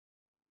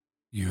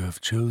You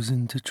have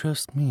chosen to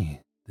trust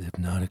me, the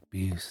hypnotic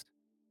beast,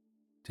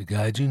 to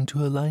guide you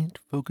into a light,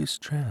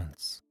 focused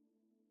trance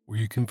where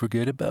you can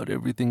forget about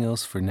everything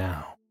else for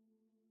now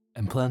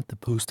and plant the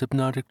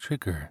post-hypnotic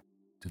trigger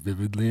to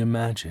vividly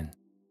imagine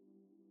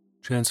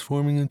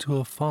transforming into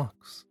a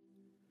fox.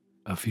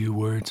 A few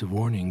words of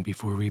warning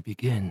before we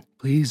begin.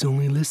 Please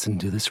only listen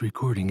to this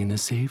recording in a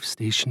safe,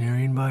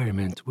 stationary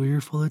environment where your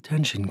full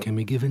attention can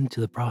be given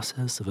to the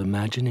process of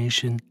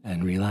imagination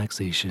and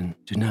relaxation.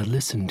 Do not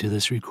listen to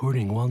this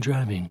recording while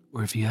driving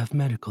or if you have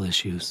medical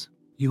issues.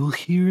 You will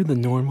hear the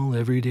normal,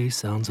 everyday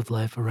sounds of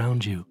life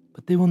around you,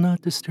 but they will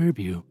not disturb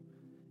you.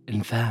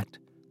 In fact,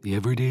 the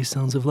everyday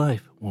sounds of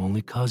life will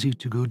only cause you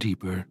to go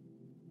deeper.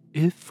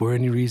 If for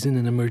any reason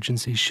an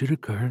emergency should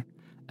occur,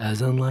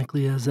 as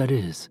unlikely as that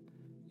is,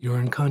 your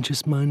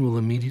unconscious mind will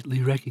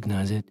immediately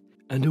recognize it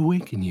and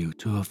awaken you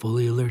to a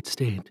fully alert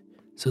state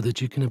so that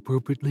you can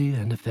appropriately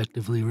and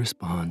effectively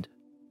respond.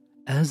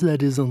 As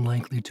that is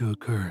unlikely to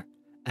occur,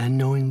 and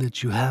knowing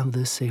that you have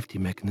this safety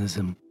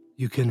mechanism,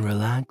 you can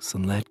relax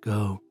and let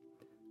go,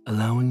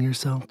 allowing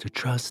yourself to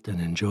trust and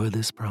enjoy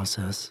this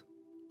process.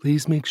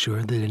 Please make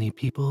sure that any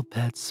people,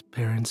 pets,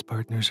 parents,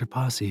 partners, or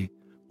posse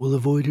will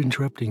avoid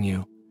interrupting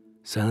you.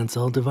 Silence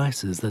all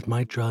devices that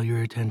might draw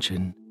your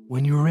attention.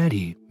 When you're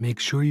ready,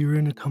 make sure you're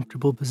in a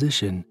comfortable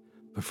position,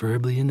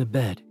 preferably in a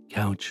bed,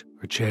 couch,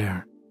 or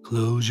chair.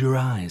 Close your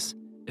eyes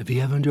if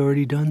you haven't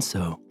already done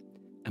so,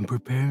 and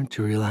prepare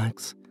to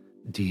relax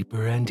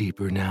deeper and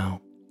deeper now.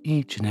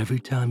 Each and every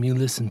time you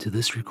listen to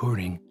this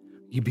recording,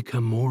 you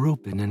become more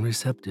open and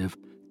receptive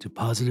to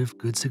positive,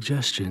 good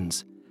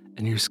suggestions,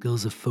 and your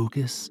skills of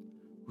focus,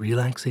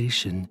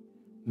 relaxation,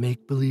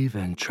 make-believe,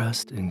 and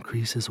trust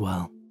increase as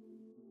well.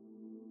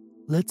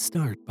 Let's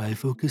start by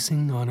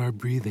focusing on our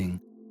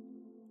breathing.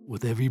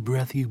 With every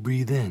breath you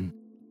breathe in,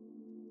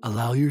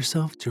 allow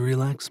yourself to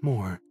relax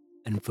more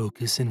and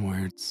focus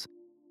inwards.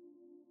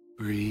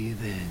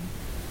 Breathe in.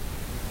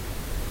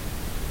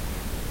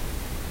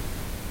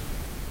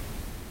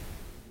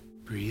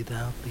 Breathe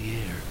out the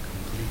air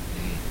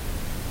completely.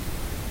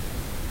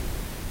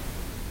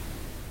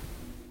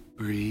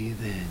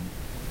 Breathe in.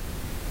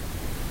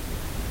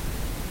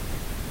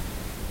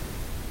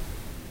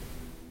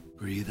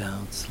 Breathe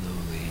out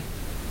slowly.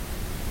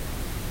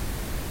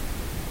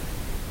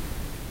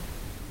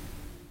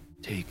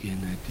 Take in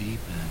a deep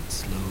and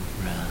slow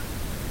breath.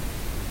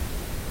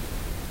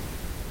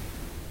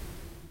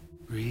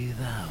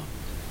 Breathe out.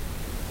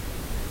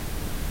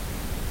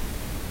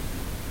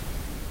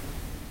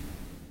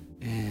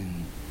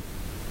 In.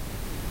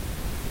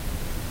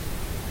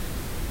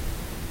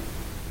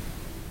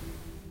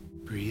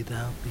 Breathe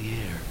out the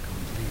air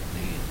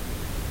completely.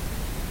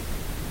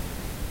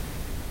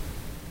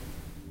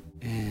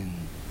 In.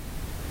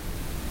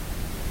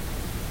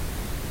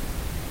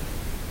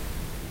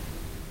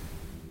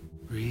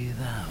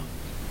 Breathe out.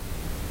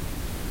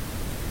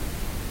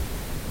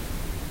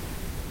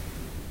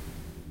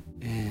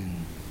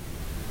 In.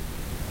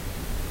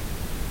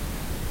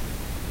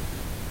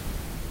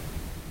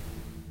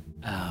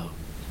 Out.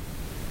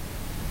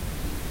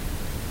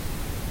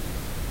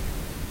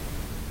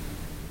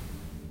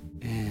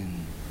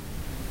 In.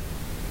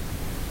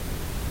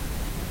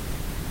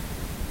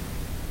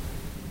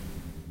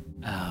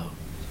 Out.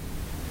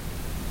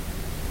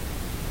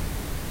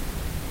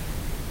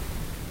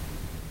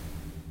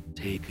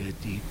 Take a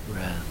deep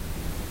breath.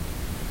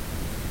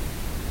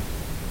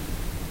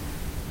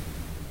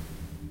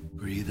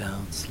 Breathe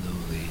out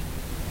slowly.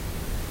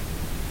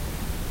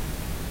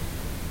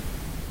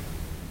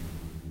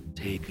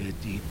 Take a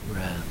deep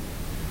breath.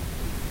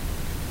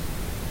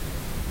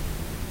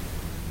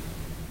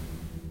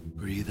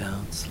 Breathe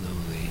out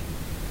slowly.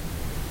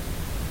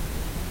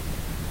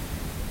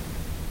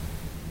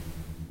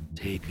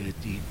 Take a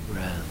deep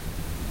breath.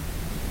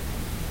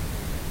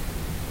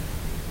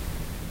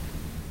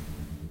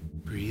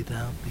 Breathe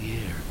out the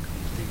air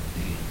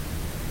completely.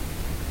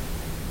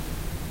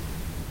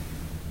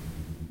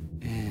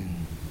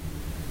 In.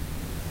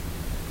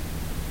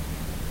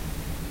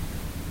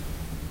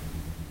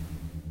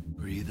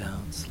 Breathe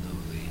out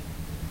slowly.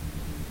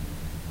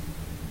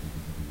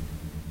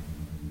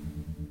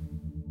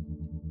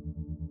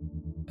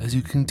 As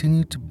you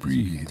continue to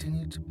breathe,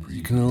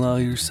 you can allow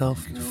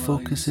yourself to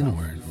focus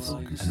inwards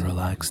and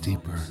relax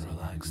deeper.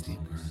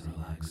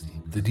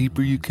 The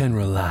deeper you can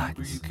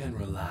relax,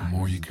 the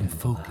more you can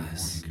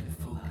focus.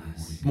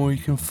 The more you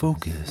can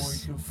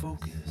focus,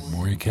 the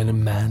more you can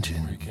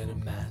imagine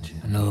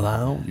and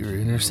allow your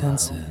inner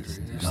senses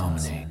to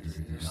dominate.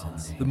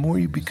 The more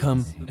you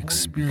become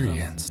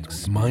experienced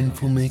with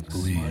mindful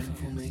make-believe,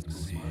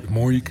 the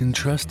more you can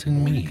trust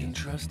in me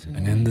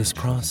and in this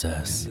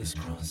process,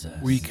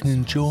 where you can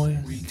enjoy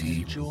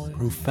deep,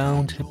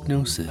 profound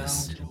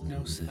hypnosis.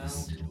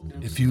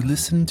 If you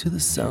listen to the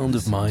sound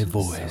of my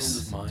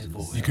voice,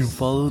 you can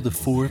follow the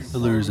 4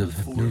 pillars of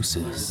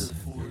hypnosis: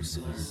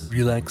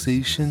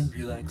 relaxation,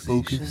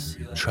 focus,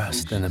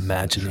 trust, and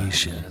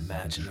imagination,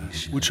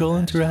 which all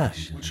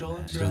interact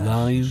to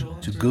allow you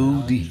to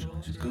go deep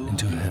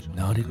into a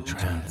hypnotic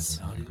trance.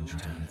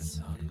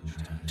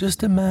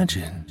 Just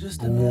imagine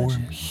a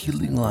warm,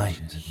 healing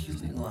light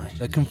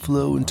that can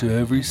flow into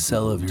every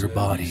cell of your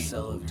body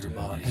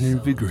and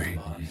invigorate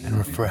and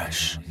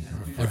refresh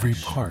every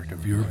part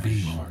of your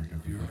being.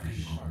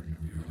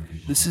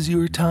 This is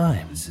your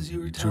time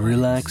to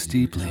relax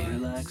deeply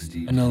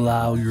and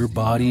allow your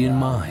body and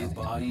mind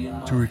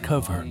to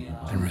recover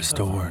and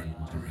restore.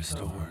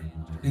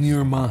 In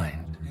your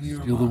mind,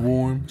 feel the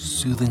warm,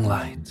 soothing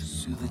light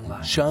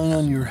shine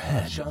on your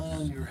head.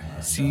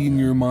 See in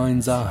your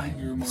mind's eye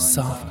the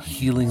soft,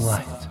 healing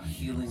light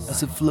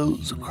as it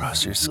flows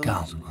across your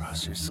scalp,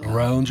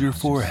 around your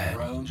forehead,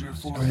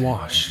 and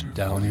wash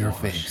down your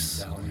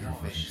face.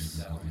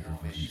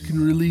 You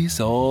can release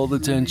all the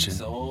tension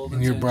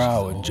in your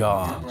brow and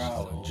jaw.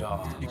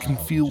 It can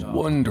feel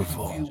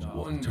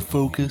wonderful to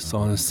focus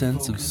on a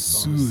sense of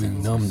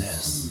soothing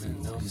numbness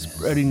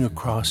spreading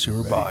across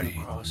your body.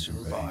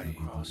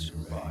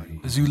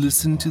 As you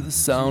listen to the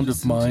sound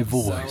of my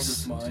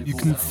voice, you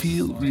can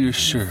feel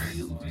reassured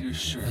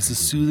as the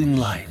soothing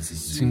light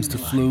seems to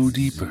flow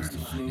deeper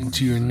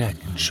into your neck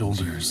and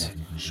shoulders.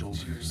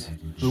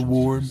 The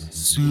warm,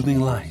 soothing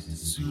light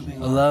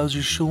allows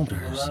your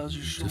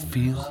shoulders to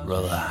feel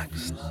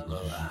relaxed.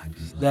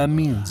 That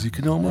means you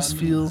can almost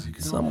feel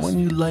someone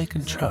you like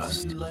and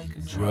trust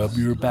rub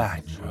your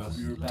back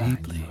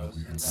deeply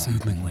and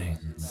soothingly.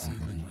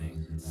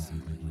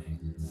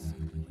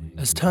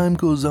 As time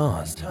goes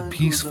on, a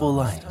peaceful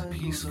light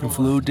can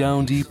flow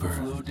down deeper,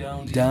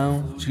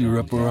 down to your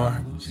upper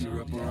arms,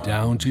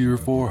 down to your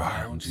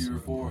forearms,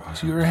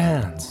 to your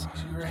hands,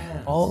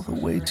 all the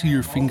way to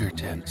your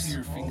fingertips.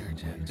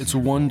 It's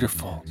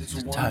wonderful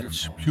to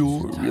touch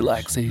pure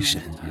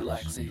relaxation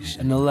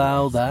and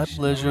allow that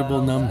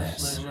pleasurable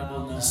numbness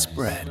to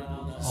spread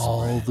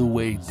all the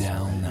way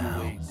down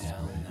now.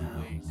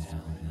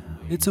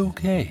 It's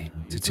okay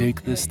to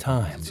take this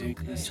time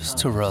just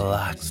to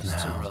relax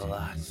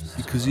now,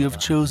 because you have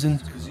chosen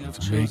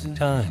to make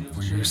time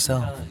for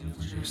yourself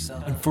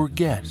and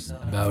forget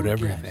about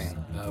everything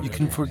you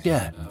can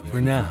forget for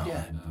now,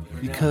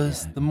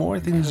 because the more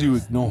things you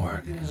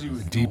ignore,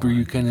 the deeper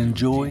you can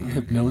enjoy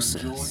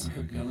hypnosis,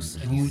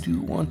 and you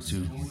do want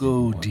to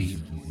go deep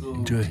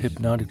into a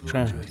hypnotic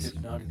trance,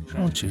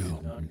 don't you?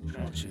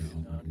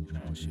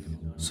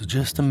 So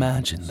just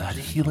imagine that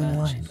healing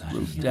light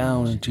flow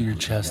down into your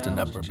chest and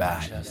upper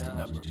back,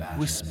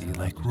 wispy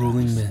like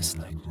rolling mist,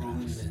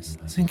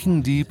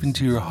 sinking deep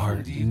into your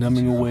heart and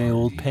numbing away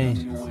old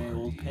pain.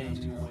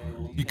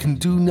 You can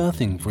do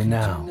nothing for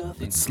now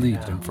but sleep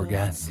and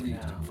forget.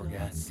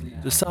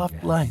 The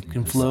soft light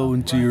can flow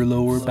into your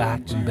lower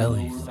back and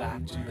belly,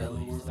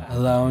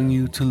 allowing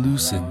you to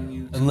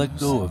loosen and let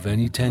go of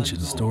any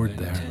tension stored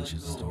there.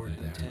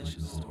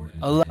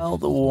 Allow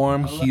the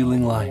warm,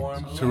 healing light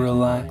to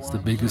relax the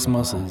biggest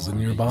muscles in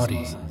your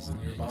body,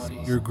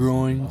 your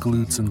groin,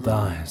 glutes, and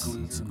thighs.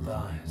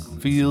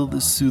 Feel the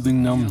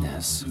soothing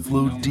numbness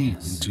flow deep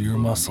into your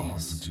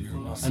muscles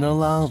and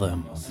allow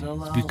them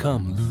to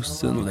become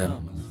loose and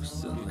limp.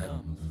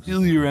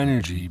 Feel your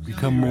energy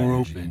become more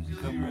open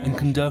and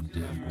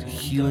conductive to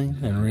healing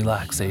and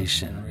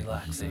relaxation.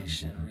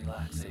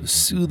 The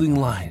soothing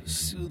light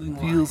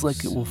feels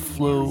like it will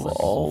flow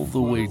all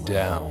the way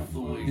down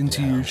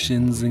into your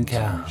shins and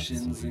calves,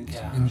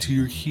 into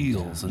your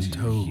heels and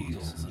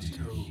toes.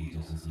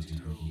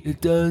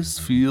 It does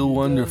feel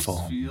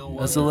wonderful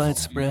as the light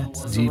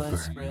spreads deeper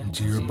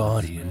into your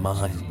body and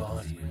mind.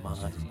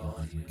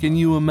 Can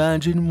you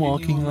imagine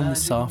walking on the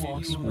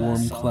softest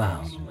warm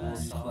cloud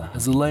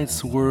as the light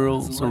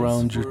swirls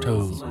around your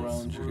toes,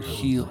 your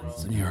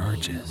heels, and your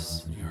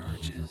arches?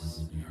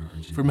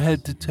 From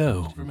head to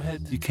toe,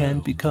 you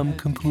can become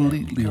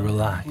completely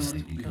relaxed.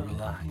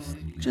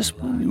 Just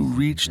when you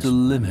reach the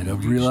limit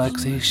of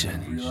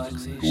relaxation,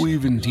 go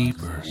even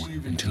deeper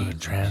into a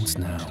trance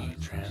now.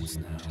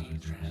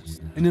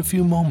 In a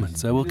few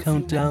moments, I will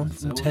count down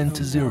from 10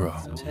 to 0.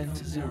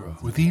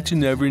 With each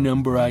and every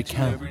number I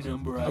count,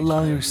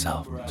 allow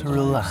yourself to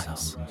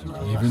relax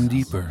even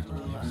deeper.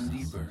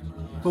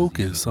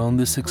 Focus on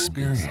this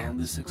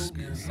experience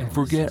and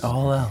forget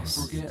all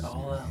else.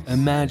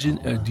 Imagine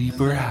a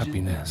deeper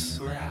happiness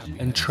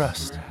and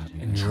trust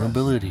in your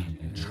ability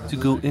to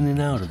go in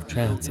and out of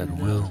trance at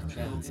will.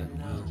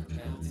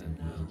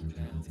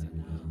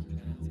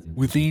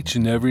 With each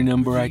and every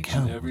number I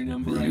count,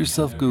 feel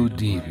yourself go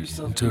deep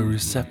into a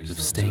receptive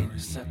state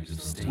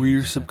where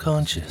your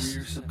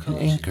subconscious can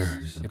anchor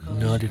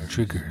hypnotic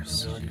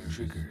triggers.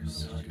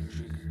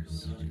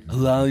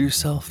 Allow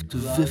yourself to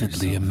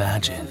vividly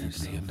imagine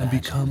and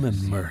become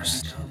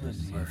immersed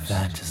in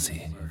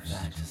fantasy.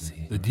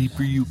 The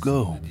deeper you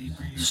go,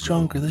 the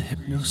stronger the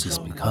hypnosis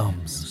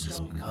becomes.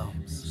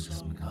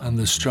 And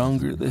the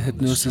stronger the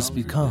hypnosis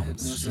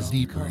becomes, the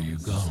deeper you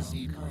go.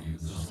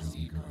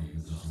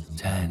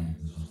 10.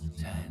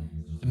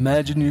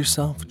 Imagine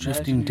yourself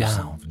drifting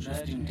down.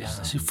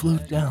 As you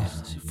float down,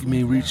 you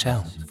may reach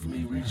out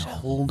and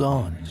hold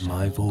on to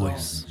my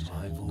voice.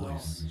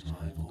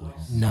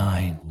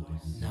 9.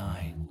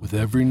 With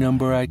every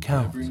number I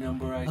count,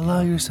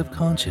 allow your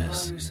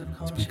subconscious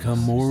to become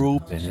more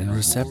open and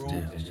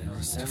receptive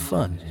to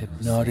fun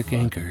hypnotic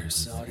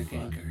anchors.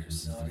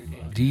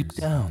 Deep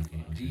down,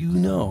 you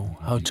know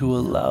how to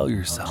allow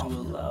yourself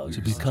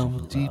to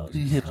become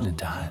deeply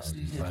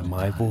hypnotized by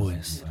my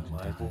voice.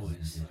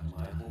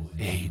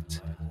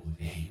 8.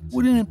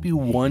 Wouldn't it be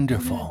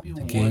wonderful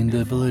to gain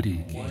the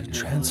ability to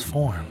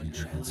transform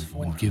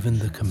when given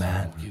the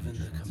command?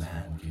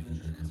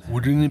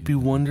 Wouldn't it be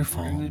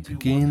wonderful to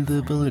gain the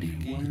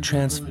ability to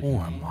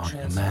transform on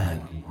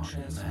command?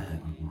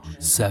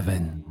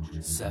 7.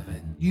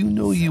 You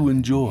know you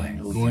enjoy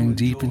going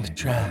deep into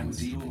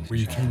trance where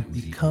you can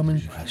become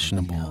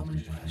impressionable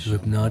to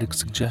hypnotic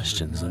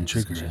suggestions and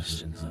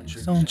triggers,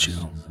 don't you?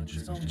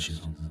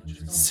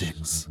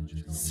 6.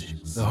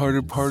 The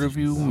harder part of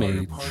you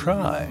may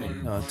try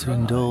not to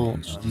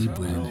indulge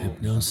deeply in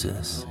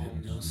hypnosis.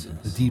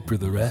 The deeper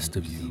the rest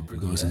of you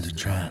goes into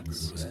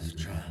trance,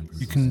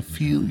 you can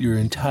feel your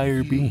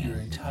entire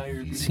being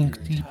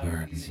sink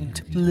deeper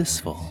into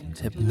blissful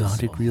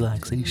hypnotic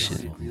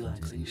relaxation.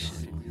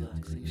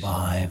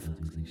 5.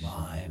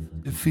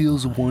 It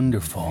feels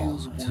wonderful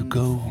to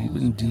go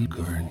even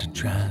deeper into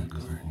trance.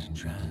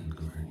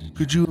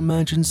 Could you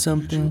imagine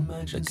something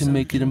that can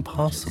make it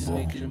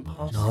impossible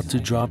not to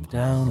drop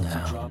down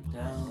now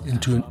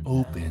into an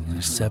open,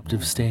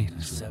 receptive state?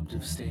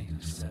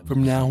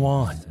 From now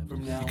on,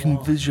 you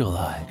can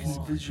visualize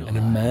and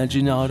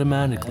imagine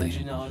automatically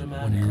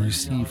when you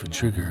receive a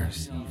trigger.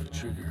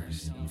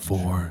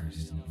 4.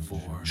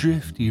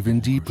 Drift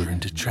even deeper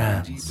into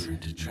trance.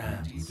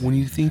 When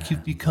you think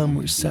you've become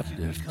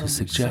receptive to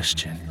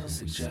suggestion,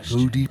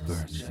 go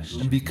deeper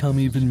and become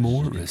even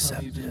more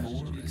receptive.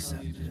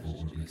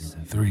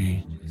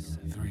 3.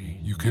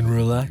 You can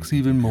relax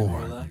even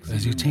more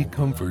as you take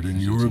comfort in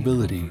your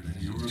ability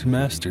to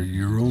master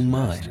your own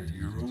mind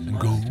and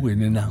go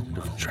in and out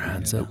of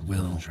trance at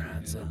will.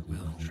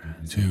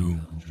 2.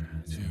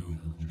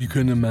 You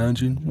can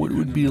imagine what it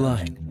would be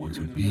like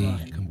to be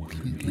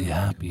completely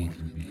happy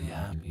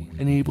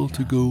and able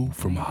to go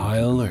from high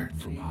alert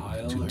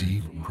to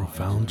deep,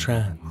 profound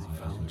trance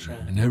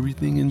and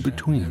everything in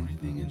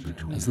between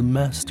as the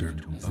master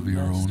of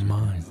your own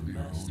mind.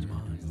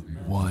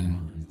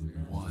 1.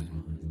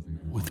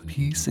 With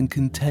peace and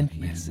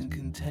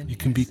contentment, you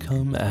can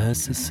become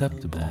as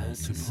susceptible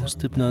to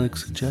post-hypnotic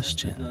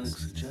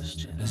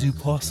suggestions as you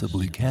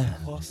possibly can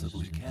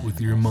with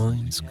your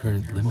mind's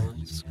current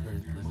limits.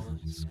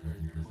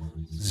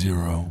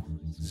 0.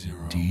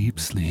 Deep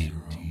sleep,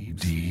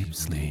 deep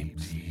sleep,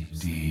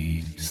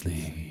 deep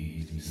sleep.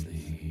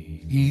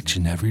 Each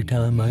and every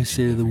time I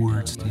say the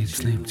words deep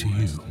sleep to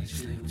you,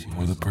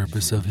 for the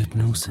purpose of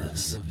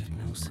hypnosis,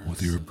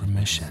 with your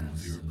permission,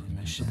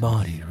 the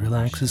body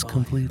relaxes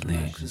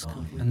completely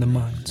and the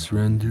mind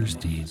surrenders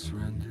deep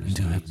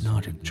into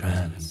hypnotic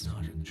trance.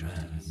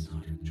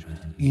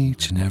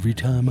 Each and every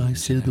time I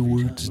say the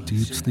words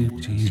deep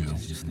sleep to you,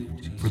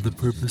 for the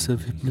purpose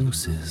of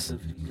hypnosis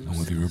and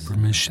with your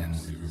permission,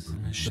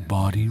 the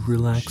body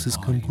relaxes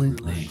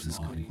completely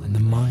and the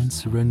mind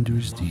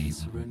surrenders deep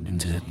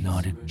into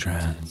hypnotic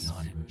trance.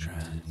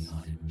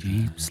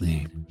 Deep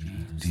sleep,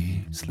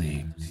 deep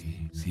sleep,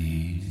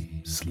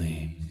 deep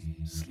sleep,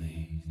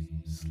 sleep.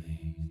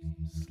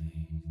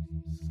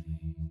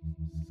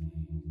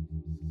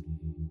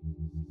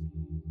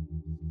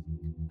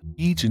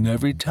 Each and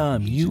every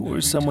time you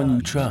or someone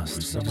you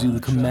trust gives you the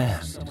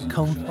command to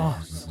become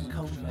fox,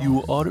 you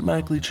will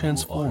automatically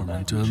transform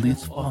into a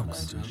lethal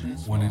fox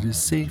when it is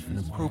safe and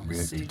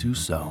appropriate to do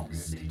so.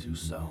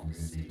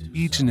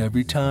 Each and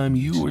every time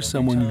you or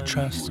someone you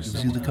trust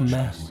gives you the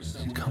command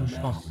to become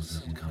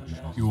fox,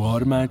 you will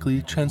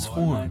automatically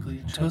transform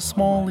into a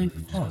small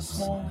lethal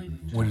fox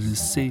when it is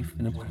safe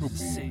and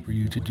appropriate for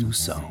you to do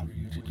so.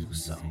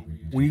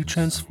 When you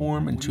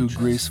transform into a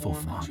graceful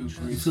fox,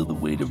 you feel the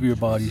weight of your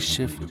body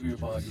shift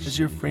as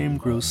your frame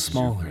grows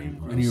smaller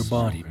and your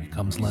body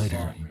becomes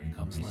lighter.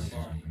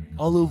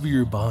 All over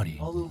your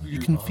body, you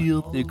can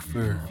feel thick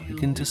fur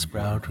begin to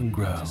sprout and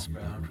grow.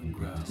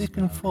 Thick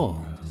and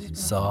full,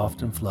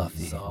 soft and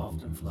fluffy.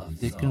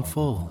 Thick and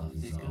full,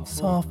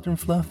 soft and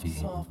fluffy.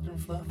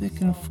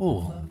 Thick and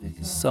full,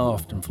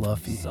 soft and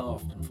fluffy.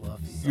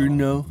 Your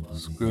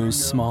nose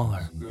grows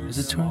smaller as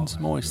it turns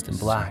moist and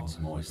black.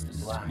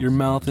 Your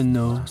mouth and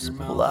nose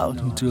pull out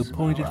into a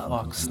pointed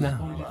fox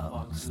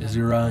snout as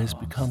your eyes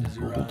become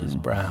golden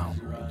brown.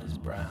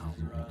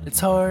 It's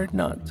hard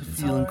not to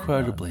feel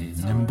incredibly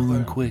nimble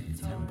and quick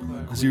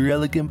as your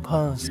elegant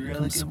paws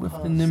become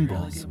swift and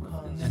nimble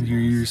and your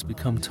ears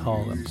become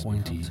tall and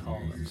pointy.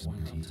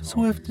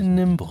 Swift and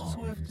nimble,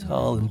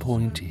 tall and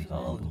pointy.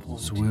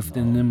 Swift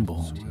and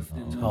nimble,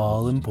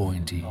 tall and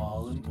pointy.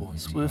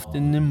 Swift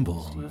and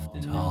nimble,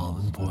 tall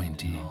and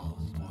pointy.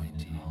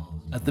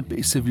 At the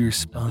base of your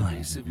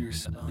spine,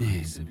 a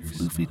big,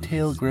 floofy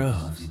tail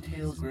grows.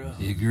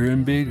 Bigger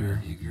and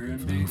bigger,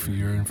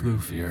 floofier and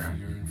floofier.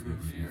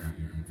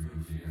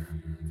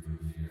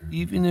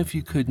 Even if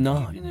you could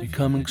not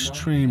become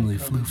extremely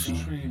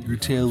floofy, your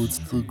tail would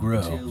still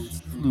grow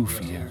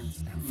floofier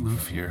and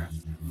floofier.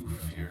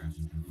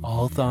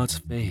 All thoughts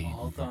fade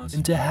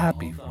into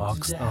happy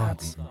fox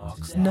thoughts,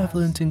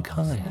 benevolent and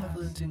kind.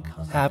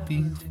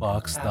 Happy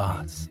fox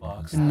thoughts,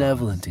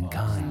 benevolent and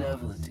kind.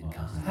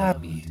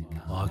 Happy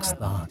fox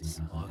thoughts,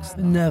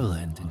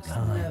 benevolent and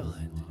kind.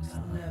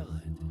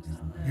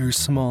 Your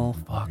small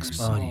fox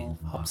body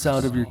hops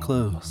out of your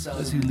clothes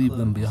as you leave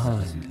them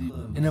behind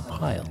in a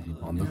pile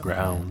on the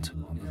ground.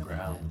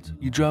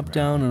 You drop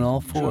down on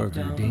all four of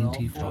your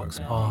dainty fox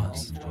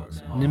paws,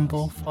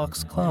 nimble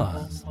fox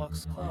claws,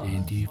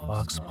 dainty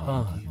fox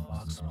paws,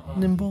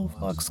 nimble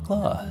fox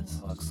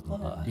claws,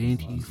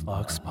 dainty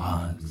fox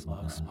paws,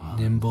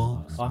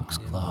 nimble fox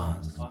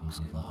claws.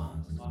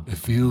 It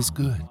feels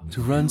good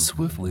to run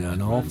swiftly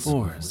on all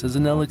fours as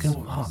an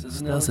elegant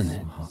fox, doesn't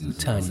it, you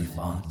tiny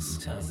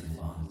fox?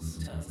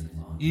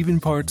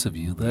 Even parts of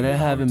you that I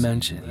haven't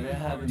mentioned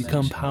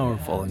become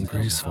powerful and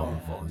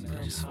graceful.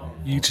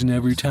 Each and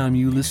every time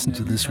you listen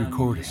to this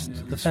recording,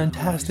 the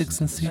fantastic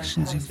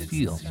sensations you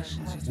feel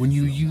when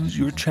you use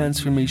your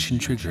transformation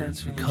trigger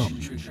become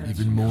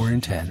even more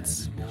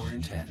intense.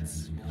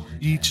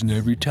 Each and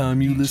every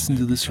time you listen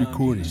to this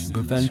recording,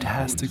 the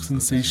fantastic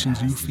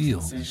sensations you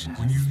feel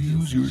when you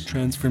use your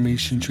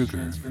transformation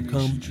trigger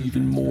become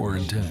even more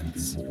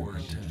intense.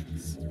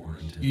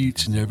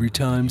 Each and every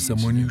time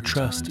someone you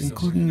trust,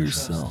 including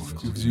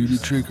yourself, gives you the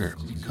trigger,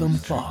 become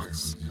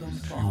fox,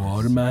 you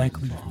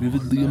automatically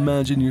vividly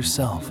imagine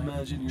yourself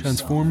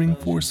transforming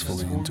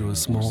forcefully into a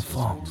small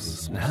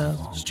fox and have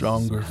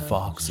stronger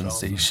fox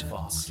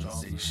sensations.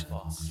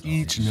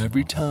 Each and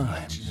every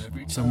time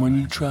someone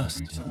you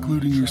trust,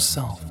 including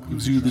yourself,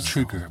 gives you the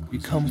trigger,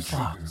 become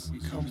fox,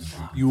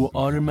 you will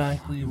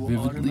automatically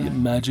vividly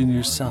imagine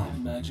yourself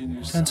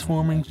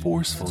transforming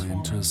forcefully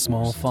into a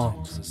small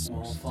fox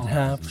and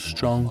have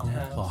stronger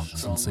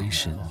fox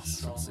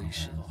sensations.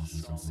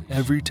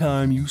 Every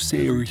time you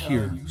say or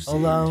hear,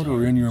 aloud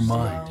or in your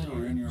mind,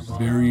 a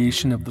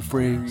variation of the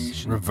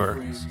phrase,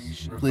 reverse,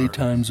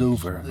 playtime's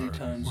over,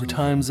 or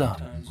time's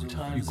up,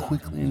 you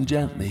quickly and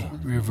gently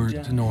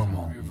revert to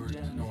normal.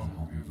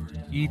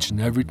 Each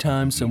and every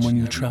time someone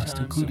you trust,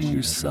 including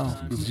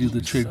yourself, gives you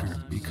the trigger,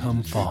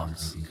 become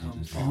fox,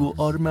 you will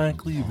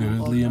automatically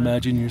vividly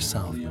imagine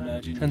yourself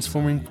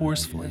transforming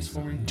forcefully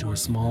into a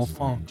small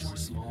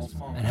fox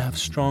and have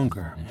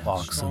stronger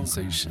fox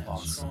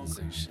sensations.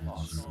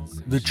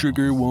 The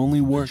trigger will only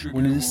work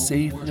when it is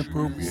safe and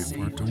appropriate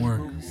for it to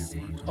work.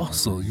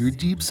 Also, your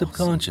deep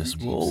subconscious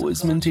will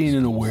always maintain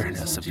an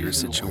awareness of your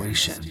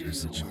situation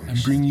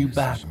and bring you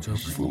back to a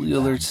fully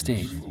alert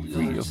state,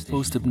 free of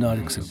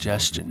post-hypnotic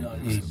suggestion,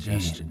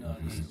 AP.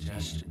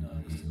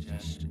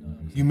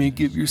 You may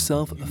give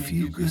yourself a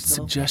few good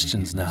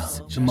suggestions now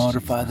to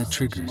modify the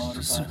triggers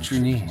to suit your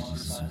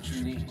needs.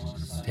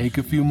 Take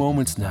a few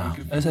moments now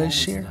as I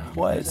share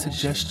quiet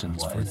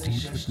suggestions for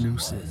deep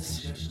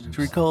hypnosis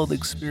to recall the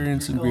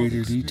experience in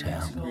greater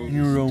detail in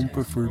your own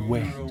preferred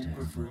way.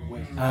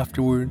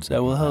 Afterwards, I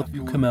will help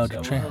you come out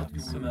of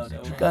trance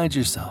to guide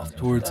yourself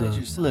towards a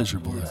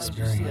pleasurable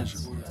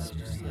experience.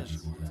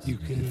 You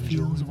can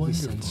feel the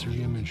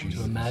sensory imagery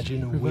to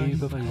imagine a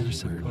wave of your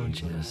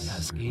subconscious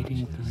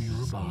cascading through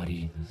your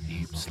body.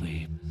 Deep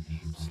sleep.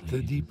 The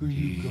deeper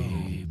you go,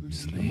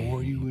 the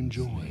more you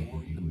enjoy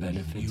the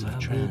benefits of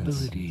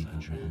trance. Ability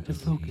to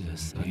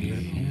focus on your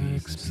inner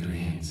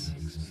experience.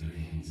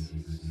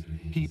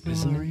 People,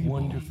 isn't it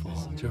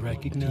wonderful to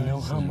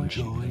recognize how much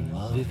joy,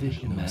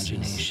 vivid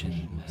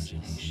imagination.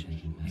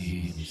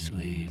 Deep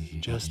sleep.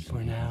 Just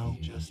for now,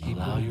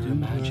 allow your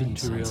imagination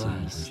to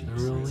relax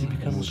thoroughly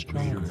become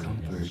stronger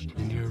comfort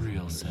in your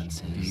real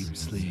senses. Deep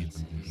sleep.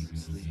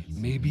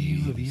 Maybe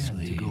you have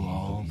yet to go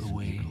all the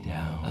way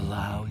down.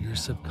 Allow your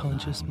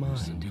subconscious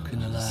mind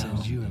to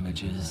send you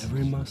images,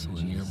 every muscle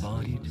in your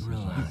body to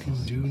relax. You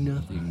can do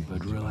nothing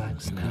but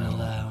relax now. You can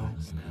allow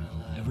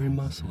every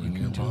muscle in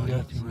your body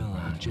to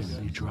relax.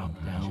 Gently drop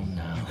down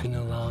now. You can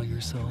allow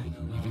yourself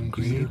even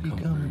greater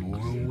become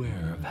more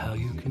aware of how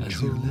you can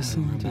as you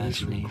listen to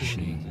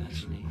imagination.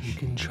 You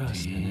can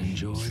trust and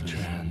enjoy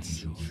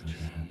trance.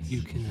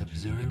 You can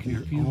observe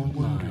your own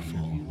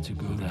wonderful to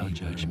go without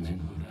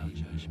judgment.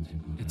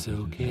 It's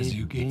okay as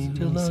you gain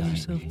to allow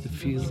yourself to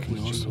feel. You can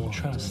also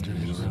trust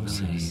in your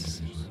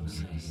abilities.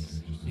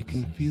 You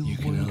can feel. You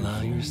can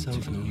allow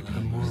yourself to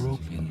become more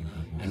open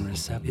and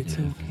receptive. It's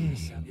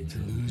okay to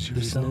lose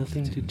yourself. There's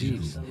nothing to do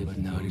with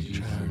hypnotic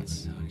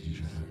trance.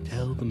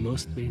 Tell the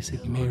most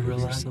basic part of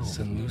yourself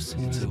and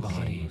loosen your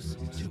body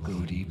to go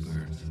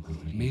deeper.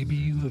 Maybe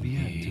you have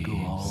yet to go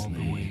all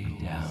the way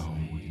down.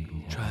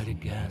 Try to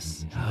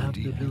guess how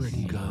deep you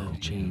can go,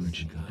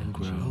 change, and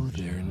grow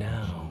there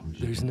now.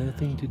 There's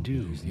nothing to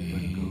do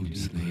but go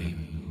deeper.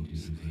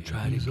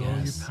 Try to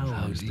guess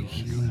how deep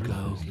you can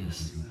go.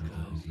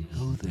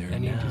 Go there.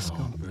 Any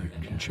discomfort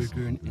can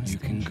trigger an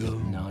instant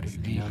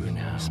hypnotic deeper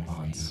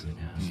response.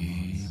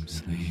 Deep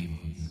sleep.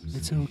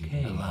 It's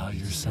okay. Allow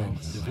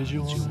yourself to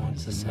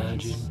visualize,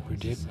 imagine,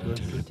 predict, or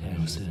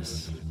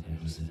hypnosis.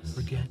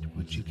 Forget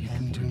what you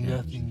can do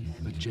nothing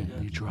but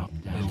gently drop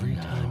down. Every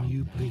time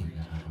you blink,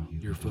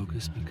 your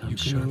focus becomes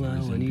sharper. You can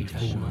allow any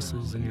tight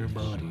muscles in your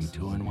body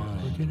to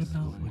unwind. Forget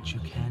about what you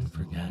can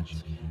forget.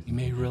 You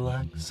may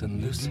relax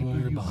and loosen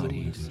your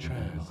body to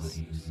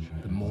trance.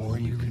 The more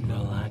you can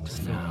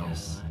relax now,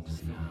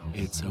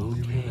 it's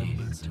okay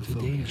to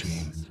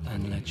daydream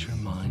and let your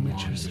mind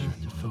wander.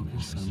 Yourself to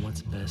focus on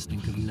what's best.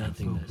 Think of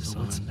nothing but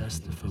what's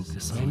best to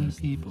focus on. Many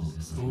people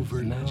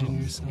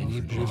imagine yourself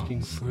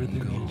drifting further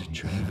into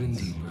trance, even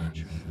deeper.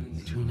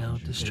 Tune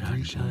out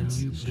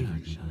distractions. Every time you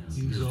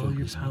blink, use all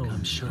your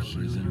power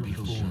sharper than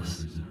before.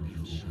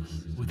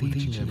 With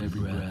each and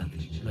every breath,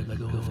 let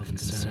go of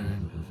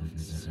concern.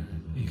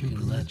 You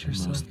can let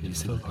yourself be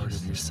a part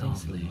of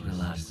yourself.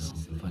 Relax,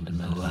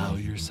 fundamentally. Allow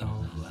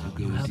yourself to go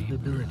deeper. You have the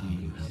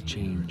ability to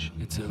change.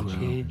 It's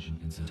okay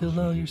to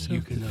allow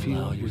yourself to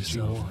feel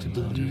yourself, to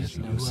believe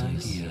new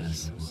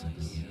ideas.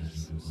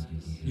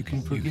 You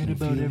can forget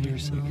about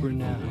everything for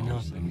now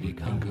and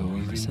become go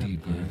even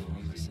deeper.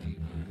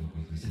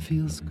 It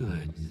feels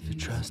good to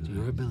trust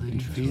your ability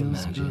to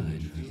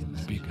imagine,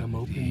 to become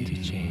open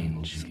to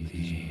change.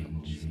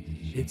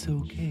 It's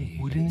okay.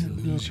 Wouldn't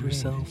it lose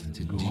yourself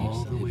to go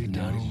all the way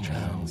down in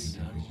trance?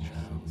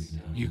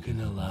 You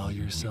can allow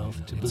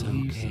yourself to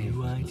believe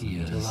new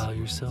ideas, to allow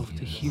yourself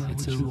to hear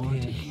what you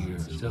want to hear,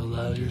 to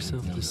allow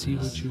yourself to see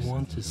what you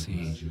want to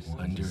see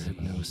under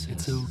hypnosis.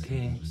 It's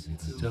okay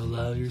to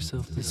allow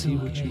yourself to see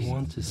what you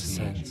want to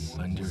see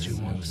under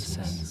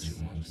hypnosis.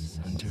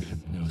 Under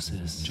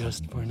hypnosis,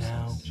 just for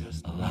now,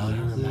 allow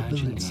your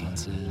imagined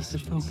senses to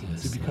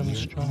focus, to become a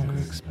stronger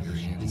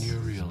experience in your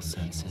real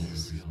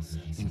senses.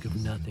 Think of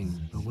nothing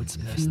but what's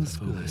best to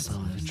focus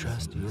on, to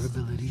trust your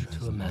ability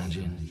to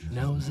imagine.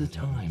 Now is the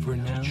time for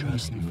now to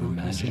trust your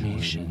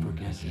imagination,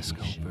 forget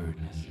discomfort.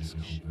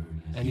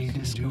 Any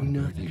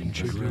discomfort can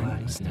trigger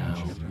relax now,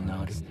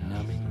 hypnotic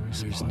numbing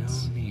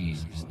response. There's no need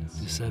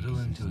to settle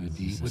into a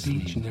deep with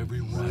each and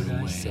every word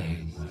I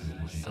say.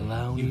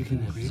 Allow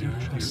even greater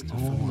trust to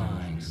form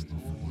mind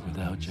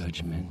without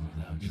judgment.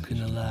 You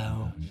can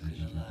allow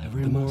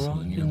every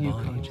muscle in your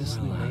body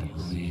consciously make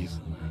believe.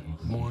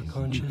 The more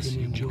conscious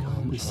you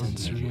become the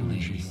sensory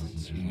imagery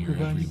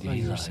provided by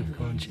your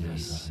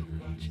subconscious.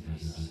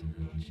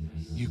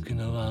 You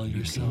can allow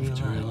yourself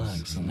to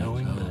relax,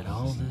 knowing that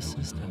all this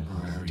is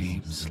temporary.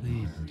 Deep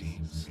sleep.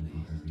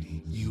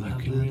 You have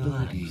the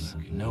ability,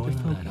 knowing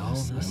that all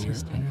this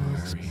is temporary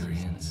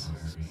experience.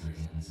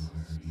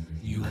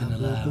 You can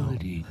allow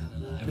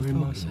every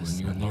muscle in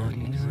your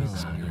body to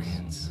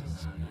experience.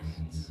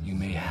 You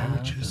may have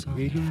a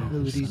greater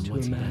ability to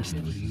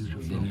imagine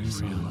than you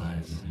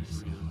realize.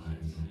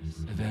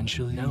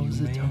 Eventually, now is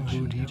the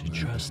time to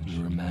trust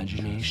your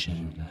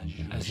imagination.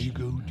 As you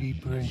go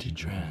deeper into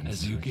trance,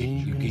 as you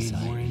gain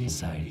more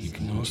insight, you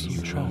can also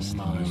trust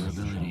your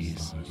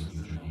abilities.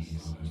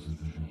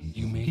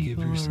 You may give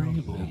yourself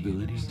the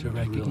ability to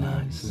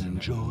recognize and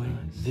enjoy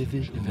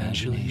vivid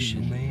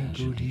imagination. You may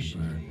go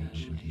deeper.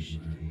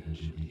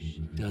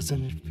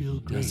 Doesn't it feel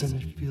great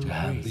to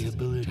have the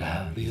ability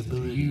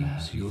to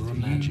use your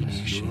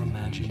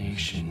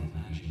imagination?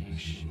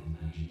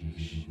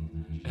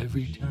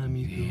 Every time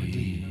you go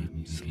deep,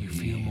 you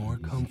feel more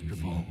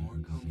comfortable.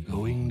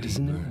 Going deeper.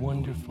 Isn't it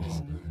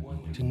wonderful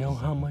to know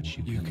how much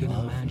you can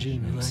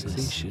imagine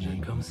relaxation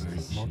and comfort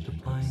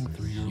multiplying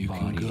through your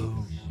body? You can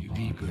go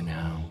deeper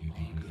now.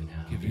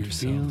 Give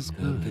yourself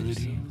the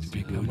ability to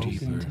become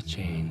open to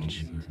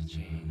change.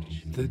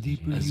 The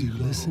deeper you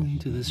listen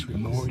to this, the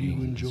more you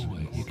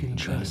enjoy. You can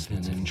trust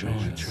and enjoy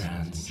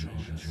trance.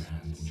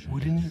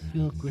 Wouldn't it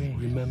feel great?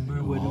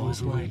 Remember what it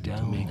was like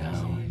to make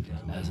sound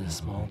as a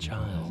small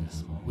child.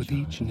 With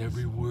each and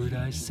every word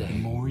I say, the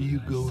more you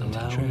go into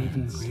trance,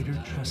 even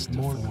greater trust, the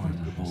more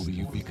comfortable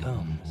you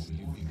become.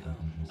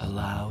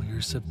 Allow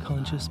your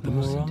subconscious, the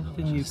more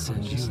often you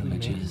consciously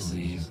images,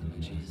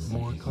 the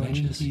more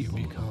conscious you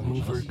become,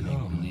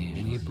 overcome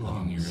any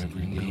block in your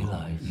everyday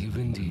life,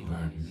 even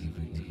deeper.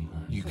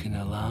 You can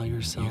allow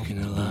yourself to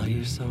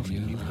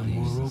become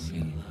more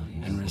open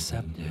and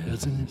receptive.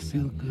 Doesn't it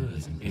feel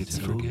good? It's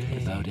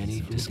forget about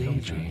any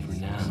discomfort for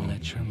now and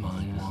let your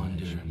mind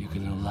wander. You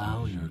can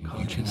allow your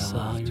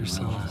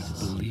yourself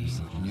to believe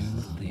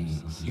new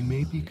things. You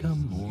may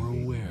become more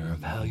aware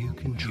of how you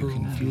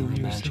control feel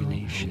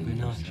imagination,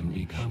 open up and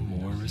become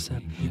more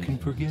receptive. You can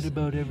forget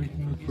about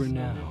everything for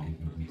now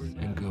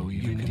and go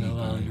even deeper. You can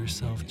allow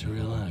yourself to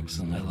relax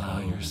and allow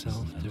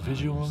yourself to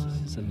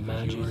visualize and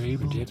imagine. You're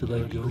able to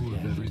let go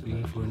of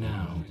everything for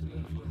now.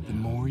 The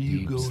more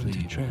you go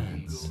into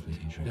trance,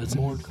 the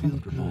more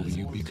comfortable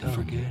you become.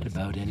 Forget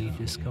about any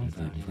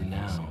discomfort for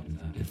now.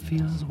 It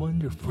feels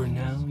wonderful. For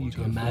now, you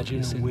can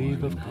imagine a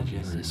wave of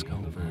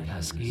discomfort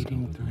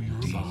cascading through your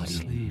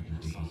body.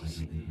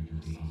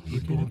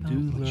 People do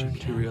learn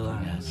to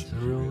relax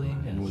thoroughly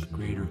and with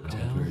greater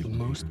comfort. The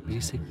most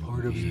basic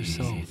part of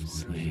yourself.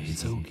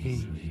 It's okay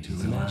to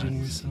imagine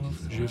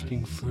yourself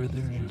drifting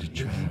further into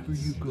trance. The deeper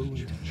you go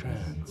into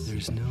trance,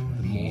 there's no need.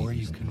 The more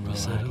you can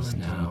relax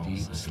now,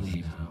 deep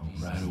sleep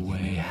right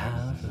away.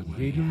 Have a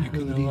greater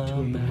ability to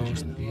imagine the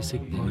most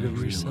basic part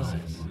of yourself.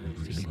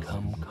 to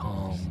become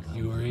calm.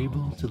 You are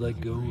able to let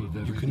go of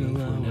everything. You can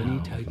allow any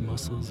tight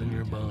muscles in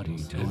your body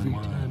to every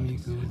time you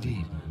go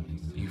deep.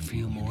 You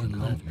feel more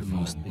comfortable. The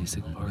most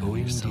basic part of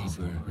yourself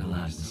deeper,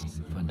 relax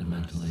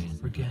fundamentally.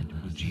 Forget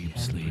deep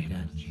sleep.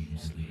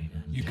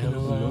 You can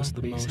allow the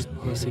most basic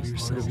part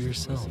of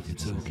yourself.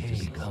 It's okay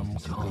to become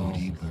calm.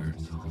 Deeper.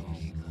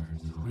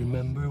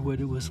 Remember what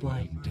it was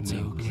like to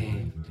make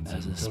believe.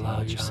 As a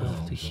allow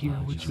yourself to hear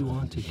what you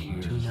want to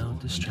hear. Tune out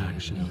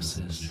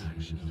distractions.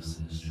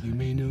 You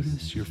may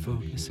notice your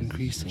focus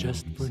increasing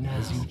just for now.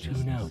 As you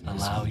tune out,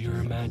 allow your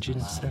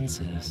imagined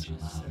senses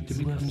to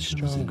become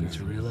stronger,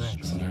 to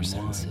relax in your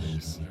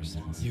senses.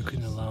 You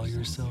can allow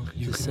yourself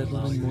to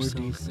settle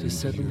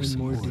in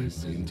more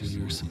deeply into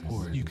your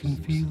support. You can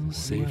feel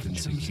safe and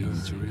secure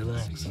to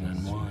relax and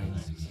unwind.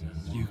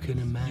 You can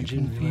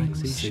imagine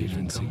relaxation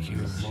and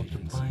secure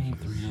multiplying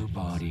through your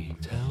body.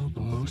 Tell the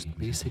most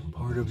basic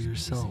part of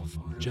yourself,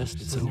 just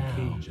it's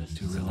okay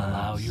to relax.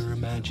 Allow your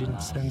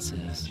imagined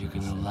senses. You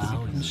can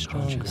allow your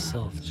stronger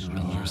self to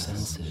relax your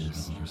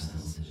senses.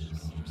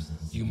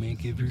 You may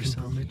give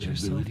yourself the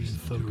ability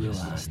to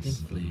relax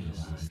distinctly.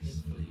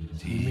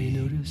 You may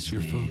notice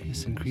your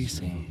focus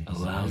increasing.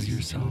 Allow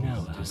yourself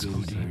now to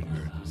go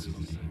deeper.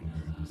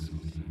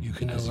 You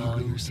can allow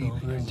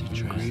yourself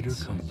into greater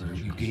comfort.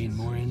 You gain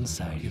more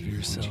insight. Give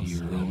yourself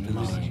your own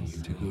ability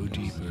to go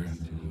deeper.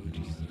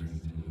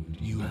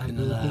 You have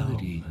the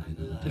ability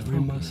to every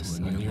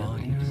muscle in your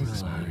body to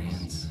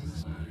experience.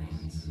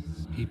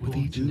 People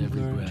do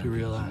learn to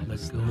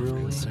relax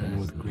thoroughly and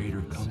with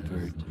greater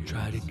comfort.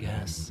 Try to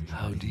guess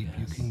how deep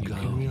you can go.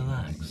 You can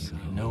relax,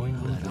 knowing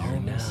that all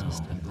this is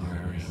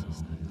temporary.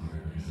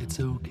 It's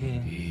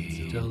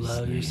okay to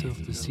allow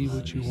yourself to see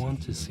what you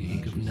want to see.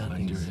 Think of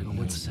nothing but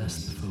what's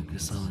best to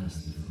focus on.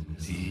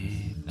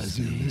 As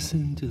you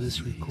listen to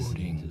this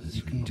recording,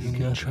 you can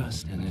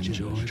trust and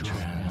enjoy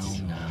trance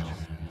now.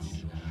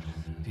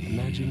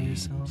 Imagine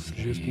yourself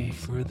drifting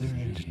further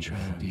into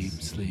trance. Deep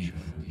sleep.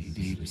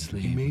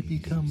 You may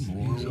become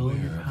more aware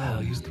of how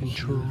you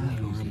control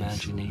your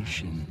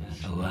imagination.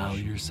 Allow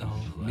yourself,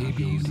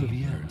 maybe you have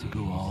yet to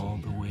go all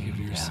the way. Give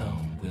yourself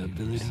the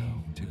ability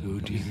to go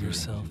deeper. Give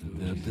yourself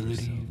the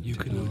ability you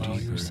can allow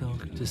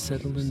yourself to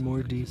settle in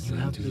more deeply. You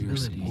have the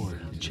ability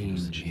to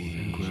change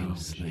and grow.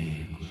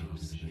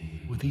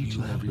 With each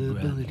and every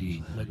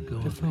ability, let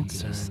go to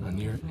focus on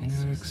your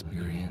inner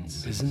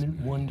experience. Isn't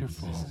it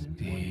wonderful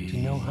to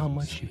know how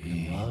much you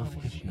can love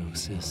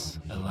hypnosis?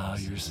 Allow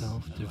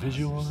yourself to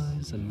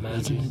visualize,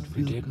 imagine,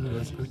 predict,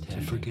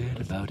 to forget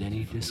about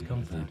any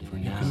discomfort for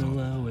now. You can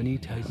allow any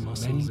tight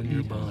muscles in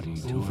your body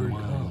to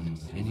overcome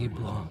any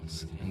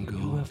blocks and go.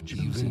 You have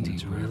chosen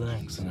to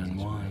relax and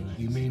unwind.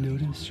 You may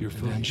notice your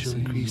focus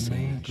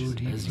increasing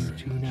as you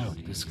tune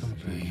out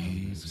discomfort.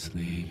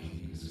 Sleep.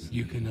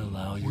 You can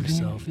allow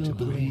yourself to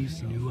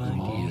believe new ideas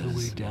all the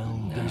way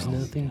down now. There's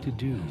nothing to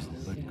do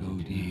but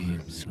go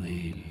deeper.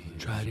 Sleep.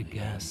 Try to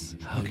guess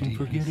how you can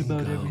forget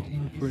about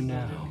everything for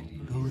now.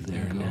 Go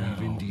there now.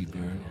 Even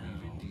deeper.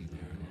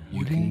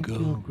 You can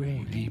go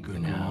deeper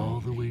now, all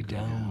the way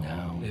down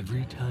now.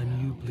 Every time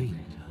you blink,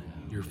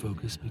 your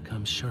focus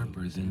becomes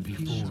sharper than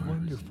before. It's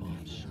wonderful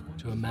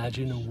to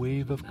imagine a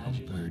wave of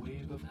comfort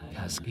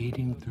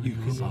cascading through your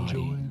body. You can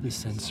enjoy the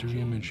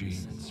sensory imagery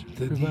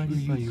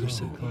provided by your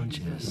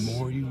subconscious. The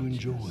more you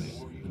enjoy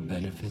the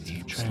benefits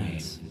of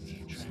trance.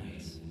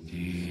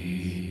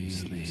 Deep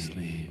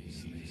sleep.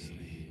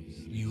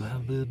 You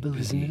have the ability,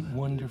 isn't it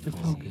wonderful, to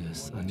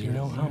focus on your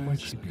how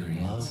much you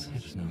can love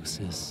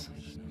hypnosis.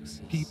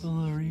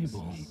 People are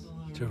able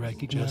to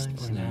recognize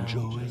and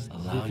enjoy,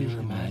 allow your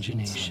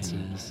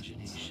imaginations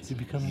to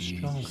become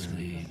stronger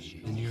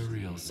than your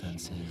real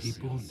senses.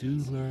 People do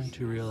learn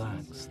to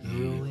relax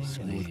thoroughly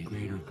and with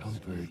greater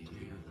comfort.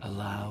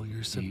 Allow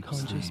your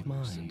subconscious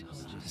mind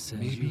to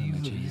send you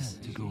images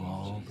to go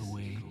all the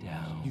way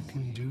down. You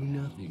can do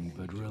nothing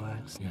but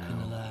relax now. You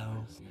can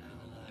allow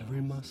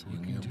every muscle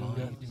in your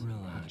body to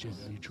relax.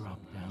 Gently drop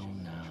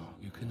down now.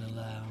 You can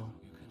allow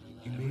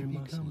you may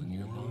become in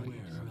your body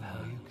aware of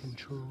how you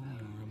control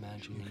your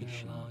imagination. You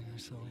can allow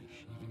yourself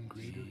even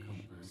greater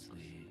comfort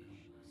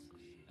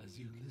as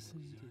you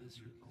listen to this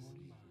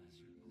recording.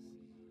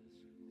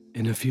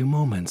 In a few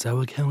moments, I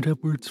will count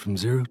upwards from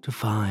 0 to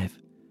 5,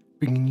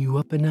 bringing you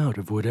up and out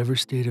of whatever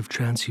state of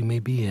trance you may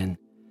be in,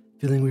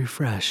 feeling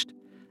refreshed,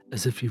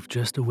 as if you've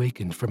just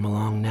awakened from a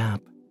long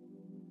nap.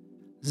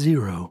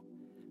 0,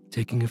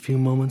 taking a few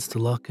moments to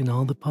lock in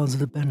all the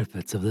positive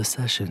benefits of this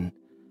session,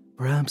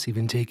 perhaps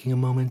even taking a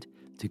moment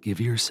to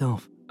give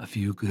yourself a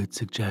few good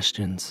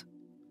suggestions.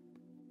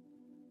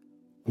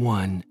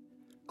 1,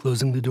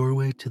 closing the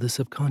doorway to the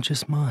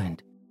subconscious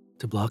mind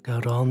to block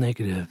out all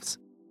negatives,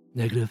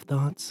 negative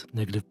thoughts,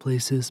 negative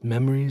places,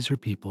 memories, or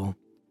people.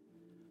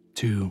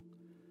 2,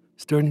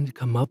 starting to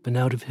come up and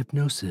out of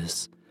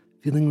hypnosis,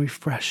 feeling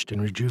refreshed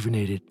and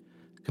rejuvenated,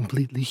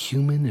 completely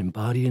human in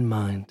body and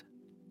mind.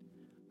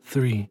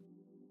 3,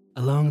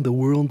 allowing the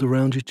world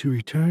around you to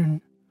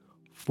return.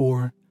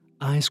 4,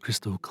 eyes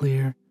crystal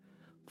clear.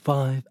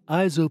 5,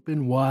 eyes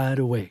open, wide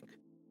awake.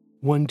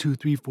 1, 2,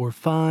 3, 4,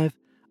 5,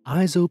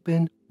 eyes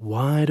open,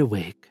 wide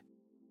awake.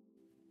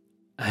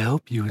 I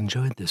hope you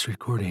enjoyed this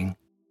recording.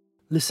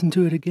 Listen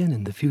to it again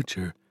in the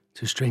future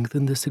to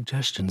strengthen the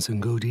suggestions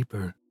and go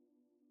deeper.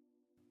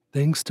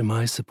 Thanks to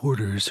my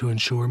supporters who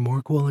ensure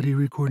more quality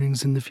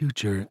recordings in the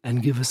future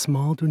and give a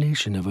small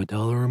donation of $1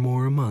 or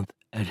more a month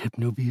at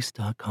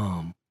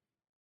hypnobeast.com.